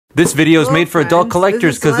This video is made for adult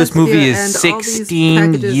collectors because this movie is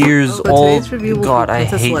 16 years old. God, I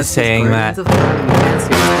hate saying that. Oh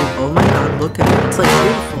my god, look at it. It's like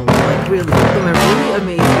beautiful. Like really, my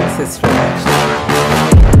really amazing sister actually.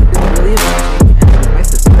 It's really amazing. And my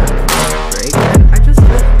sister, great. And I just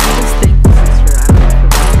thank the sister.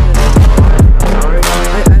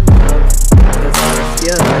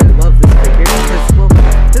 I love this figure because, well,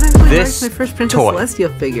 this actually my first Princess Celestia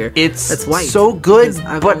figure. It's white. So good,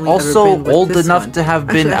 but also old enough to have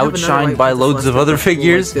been outshined by loads of other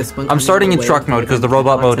figures. I'm starting in truck mode because the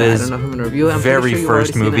robot mode is very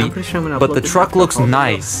first movie, but the truck looks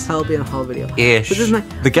nice-ish.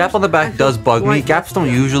 The gap on the back does bug me. Gaps don't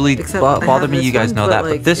usually bother me, you guys know that,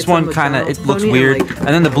 but this one kinda, it looks weird. And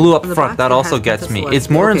then the blue up front, that also gets me. It's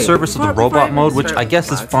more in service of the robot mode, which I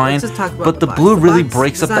guess is fine, but the blue really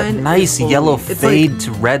breaks up that nice yellow fade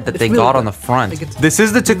to red that they got on the front. This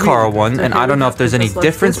is the Takara one, and I don't know if there's any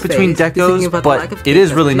difference between decos, but it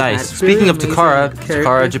is really nice. Speaking of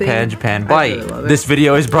Takara, Japan, Bai. This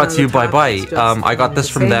video is brought to you by Bai. I got this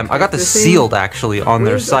from them. I got this sealed actually on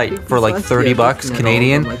their site for like 30 bucks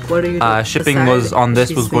Canadian. Shipping was on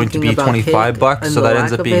this was going to be 25 bucks, so that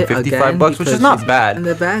ends up being 55 bucks, which is not bad.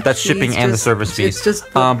 That's shipping and the service fees.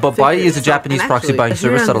 But Bai is a Japanese proxy buying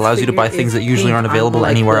service that allows you to buy things that usually aren't available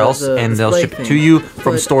anywhere else, and they'll ship it to you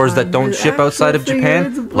from stores that don't ship outside of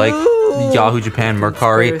Japan, like Yahoo Japan,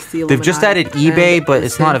 Mercari. They've just added eBay, but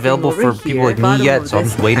it's not available for people like me yet, so I'm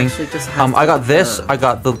just waiting. I got this. I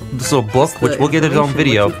got this little book, which we'll get its own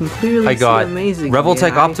video. I got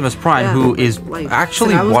Revoltech Optimus Prime, who is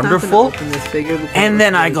actually wonderful. And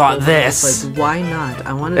then I got this.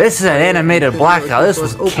 This is an animated blackout. This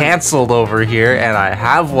was cancelled over here, and I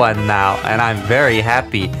have one now, and I'm very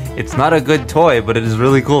happy. It's not a good toy, but it is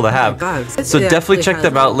really cool to have. So definitely check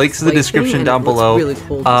them out. Links in the description down below.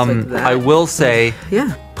 I will say,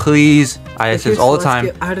 please, I say this all the time,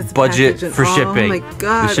 budget for shipping.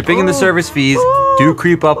 The shipping and the service fees do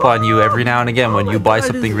creep up on you every now and again when you buy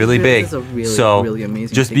something really big. So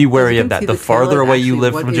just be wary of that. The farther away you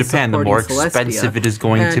live from Japan, the more expensive it is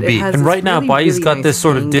going to be. And right now, Bai's got this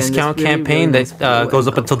sort of discount campaign that goes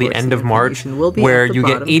up until the end of March, where you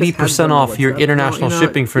get 80% off your international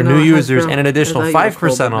shipping for new users and an additional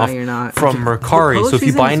 5% off from Mercari. So if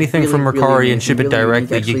you buy anything from Mercari and ship it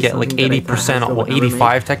directly, you get like 80%, well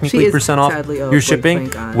 85 technically percent off your shipping,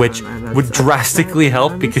 which would drastically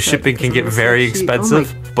help because shipping can get very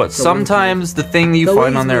expensive. But sometimes the thing you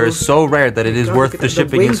find on there is so rare that it is worth the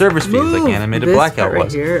shipping and service fees, like Animated Blackout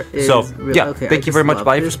was. So yeah, thank you very much,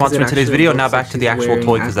 Bai, for sponsoring today's video. Now back to the actual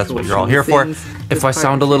toy, because that's what you're all here for. If I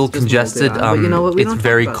sound a little congested, it's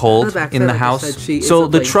very cold in the house. So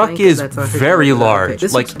the truck is very large.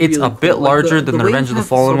 Like, it's a bit larger than the Revenge of the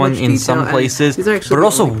Fallen one in some places, but it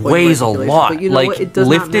also weighs a lot. Like,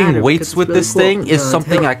 lifting weights with this thing is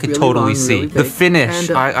something I could totally see. The finish,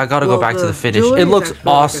 I gotta go back to the finish. It looks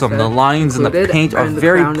awesome. The lines and the paint are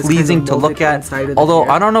very pleasing to look at. Although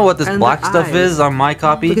I don't know what this black stuff is on my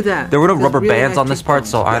copy. There were no rubber bands on this part,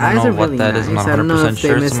 so I don't know what that is. I'm not 100%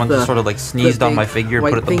 sure. Someone just sort of like sneezed on my figure and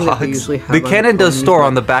put it in the box. The cannon does store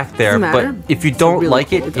on the back there, but if you don't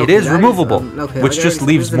like it, it is removable, which just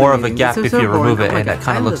leaves more of a gap if you remove it, and that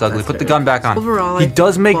kind of looks ugly. Put the gun back on. He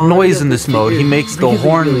does make noise in this mode. He makes the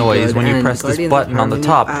horn noise when you press this button on the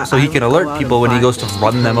top, so he can alert people when he goes to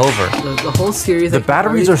run them over. The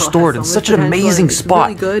batteries are stored in such an amazing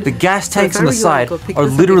spot. The gas tanks on the side are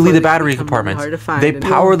literally the battery compartments. They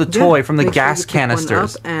power the toy from the gas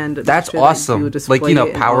canisters. That's awesome. Like, you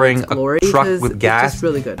know, powering a truck with gas,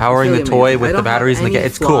 powering the toy with the batteries and the gas.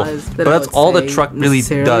 It's cool. But that's all the truck really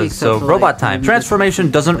does. So robot time.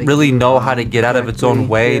 Transformation doesn't really know how to get out of its own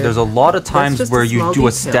way. There's a lot of times where you do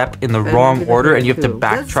a step in the wrong order and you have to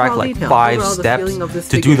backtrack like 5 steps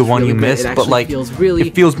to do the one you missed. But like,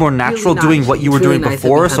 it feels more natural doing what you were doing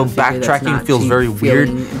before, so backtracking feels very weird.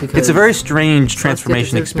 It's a very strange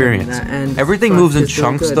transformation experience. Everything moves in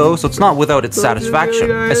chunks though, so it's not without its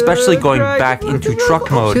satisfaction, especially going back into truck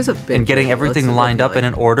mode and getting everything lined up in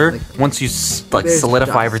an order. Once you like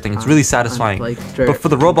solidify everything, it's really satisfying. But for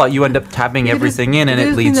the robot, you end up tabbing everything in and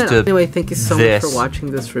it leads to this. This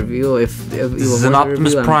is an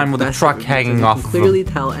Optimus Prime with a truck hanging off of him.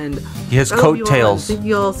 He has coattails.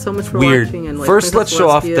 Weird. First, let's show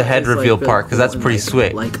off the head reveal part, because that's pretty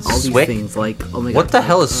swick. Swick? What the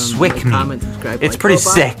hell is swick mean? It's pretty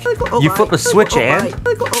sick. You flip a switch and...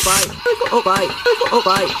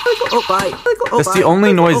 That's the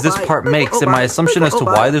only noise this part makes, and my assumption as to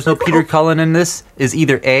why there's no Peter Cullen in this is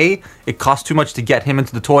either A, it cost too much to get him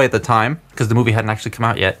into the toy at the time, because the movie hadn't actually come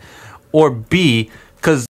out yet, or B, because